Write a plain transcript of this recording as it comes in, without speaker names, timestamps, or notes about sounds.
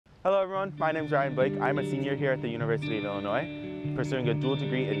Hello everyone, my name is Ryan Blake. I'm a senior here at the University of Illinois, pursuing a dual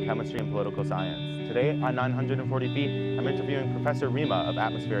degree in chemistry and political science. Today on 940 Feet, I'm interviewing Professor Riemer of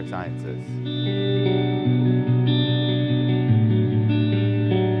atmospheric sciences.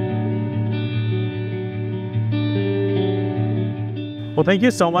 Well, thank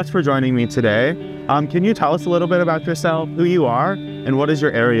you so much for joining me today. Can you tell us a little bit about yourself, who you are, and what is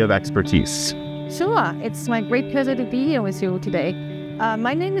your area of expertise? Sure, it's my great pleasure to be here with you today.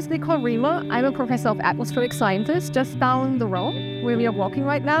 My name is Nicole Riemer. I'm a professor of atmospheric sciences just down the road where we are walking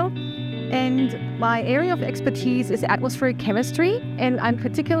right now. And my area of expertise is atmospheric chemistry, and I'm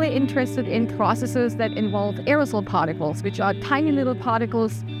particularly interested in processes that involve aerosol particles, which are tiny little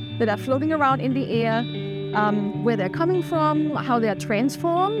particles that are floating around in the air, where they're coming from, how they are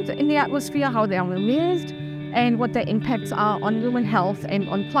transformed in the atmosphere, how they are released, and what their impacts are on human health and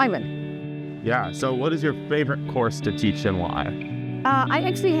on climate. Yeah, so what is your favorite course to teach and why? I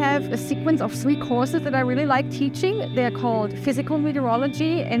actually have a sequence of 3 courses that I really like teaching. They're called physical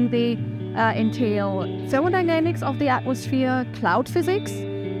meteorology, and they entail thermodynamics of the atmosphere, cloud physics,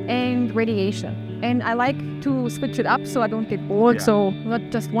 and radiation. And I like to switch it up so I don't get bored. So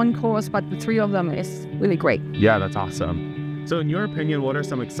not just one course, but the 3 of them is really great. Yeah, that's awesome. So in your opinion, what are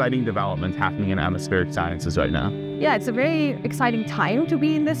some exciting developments happening in atmospheric sciences right now? Yeah, it's a very exciting time to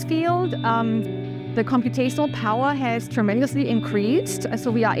be in this field. The computational power has tremendously increased,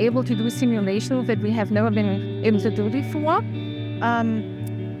 so we are able to do simulations that we have never been able to do before.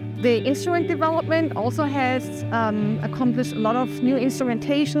 The instrument development also has accomplished a lot of new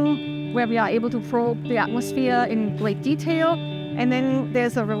instrumentation where we are able to probe the atmosphere in great detail. And then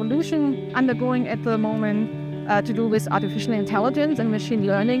there's a revolution undergoing at the moment to do with artificial intelligence and machine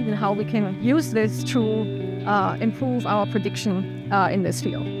learning and how we can use this to improve our prediction in this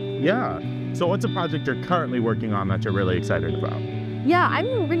field. Yeah. So what's a project you're currently working on that you're really excited about? Yeah,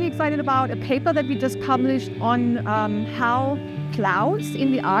 I'm really excited about a paper that we just published on how clouds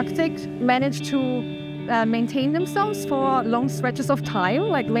in the Arctic manage to maintain themselves for long stretches of time,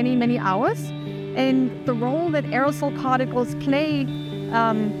 like many, many hours, and the role that aerosol particles play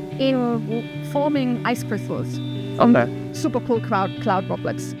in forming ice crystals from supercool cloud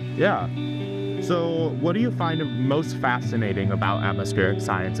droplets. Yeah. So what do you find most fascinating about atmospheric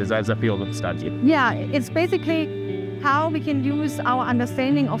sciences as a field of study? Yeah, it's basically how we can use our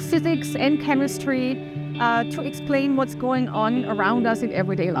understanding of physics and chemistry to explain what's going on around us in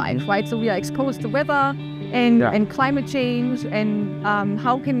everyday life, right? So we are exposed to weather and climate change, and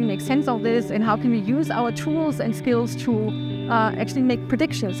how can we make sense of this, and how can we use our tools and skills to actually make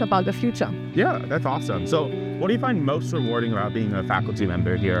predictions about the future. Yeah, that's awesome. So what do you find most rewarding about being a faculty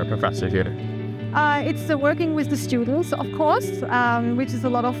member here, a professor here? It's working with the students, of course, which is a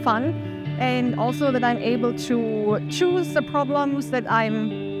lot of fun, and also that I'm able to choose the problems that I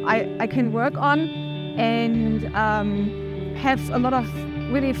can work on, and have a lot of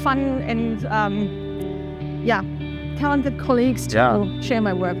really fun and talented colleagues to share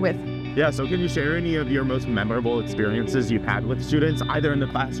my work with. Yeah, so can you share any of your most memorable experiences you've had with students, either in the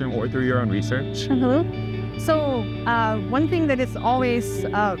classroom or through your own research? So one thing that is always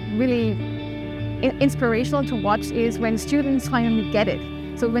really inspirational to watch is when students finally get it.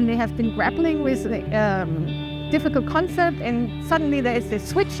 So when they have been grappling with a difficult concept, and suddenly there is this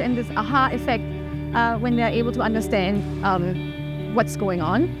switch and this aha effect when they're able to understand what's going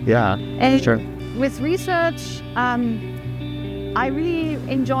on. Yeah, and sure. With research, I really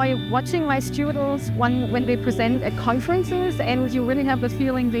enjoy watching my students when they present at conferences, and you really have the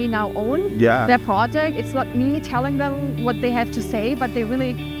feeling they now own their project. It's not me telling them what they have to say, but they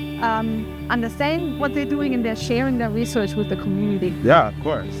really understand what they're doing, and they're sharing their research with the community. Yeah, of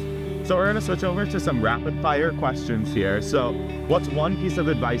course. So we're going to switch over to some rapid fire questions here. So what's one piece of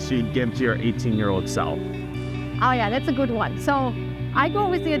advice you'd give to your 18-year-old self? Oh yeah, that's a good one. So I go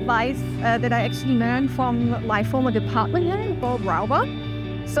with the advice that I actually learned from my former department head, Bob Rauber.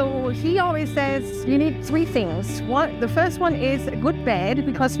 So he always says you need 3 things. The first one is a good bed,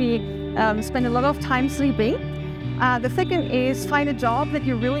 because we spend a lot of time sleeping. The second is find a job that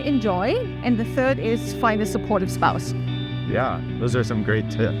you really enjoy. And the third is find a supportive spouse. Yeah, those are some great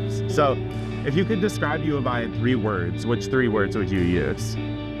tips. So if you could describe you by 3 words, which 3 words would you use?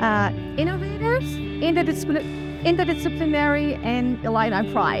 Innovators, interdisciplinary, and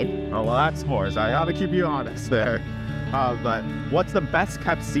Illini pride. Oh, well, that's 4. So I ought to keep you honest there. But what's the best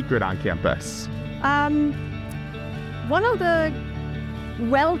kept secret on campus? One of the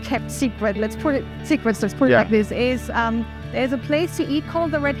well-kept let's put it like this, is there's a place to eat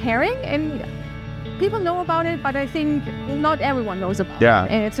called the Red Herring, and people know about it, but I think not everyone knows about it.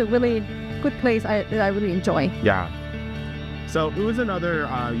 And it's a really good place that I really enjoy. Yeah. So who is another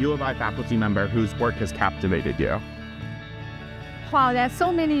U of I faculty member whose work has captivated you? Wow, there's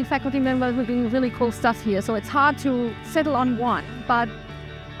so many faculty members who are doing really cool stuff here, so it's hard to settle on one. But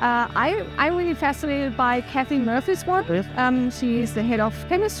I'm really fascinated by Kathy Murphy's work. She is the head of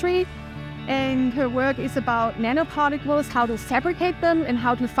chemistry, and her work is about nanoparticles, how to fabricate them, and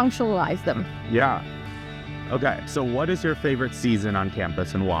how to functionalize them. Yeah. Okay, so what is your favorite season on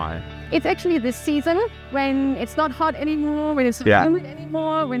campus and why? It's actually this season when it's not hot anymore, when it's not humid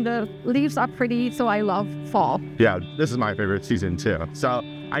anymore, when the leaves are pretty, so I love fall. Yeah, this is my favorite season too. So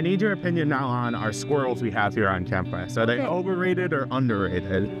I need your opinion now on our squirrels we have here on campus. Are they overrated or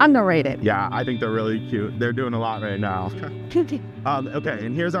underrated? Underrated. Yeah, I think they're really cute. They're doing a lot right now. Okay,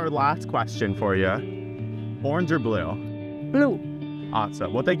 and here's our last question for you. Orange or blue? Blue.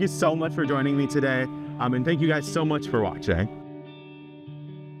 Awesome. Well, thank you so much for joining me today. And thank you guys so much for watching.